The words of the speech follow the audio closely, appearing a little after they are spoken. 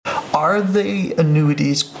are the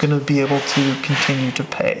annuities going to be able to continue to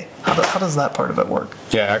pay? How does that part of it work?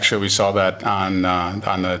 Yeah, actually, we saw that on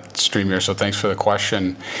the stream here, so thanks for the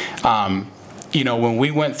question. When we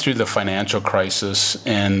went through the financial crisis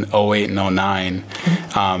in '08 and '09,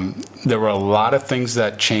 there were a lot of things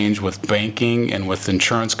that changed with banking and with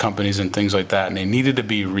insurance companies and things like that, and they needed to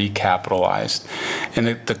be recapitalized. And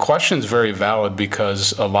the question is very valid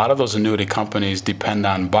because a lot of those annuity companies depend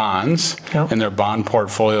on bonds in their bond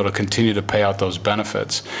portfolio to continue to pay out those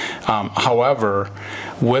benefits. However,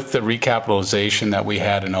 with the recapitalization that we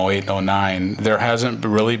had in '08 and '09, there hasn't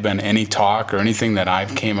really been any talk or anything that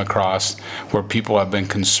I've came across where people have been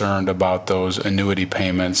concerned about those annuity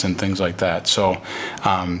payments and things like that. So,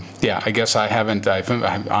 I guess I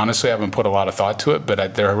honestly haven't put a lot of thought to it,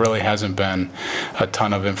 but there really hasn't been a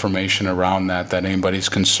ton of information around that anybody's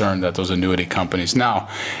concerned that those annuity companies. Now,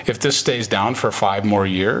 if this stays down for 5 more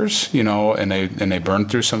years, and they burn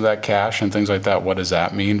through some of that cash and things like that, what does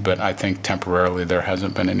that mean? But I think temporarily there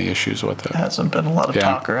hasn't been any issues with it. There hasn't been a lot of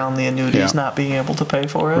talk around the annuities not being able to pay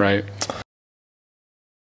for it. Right.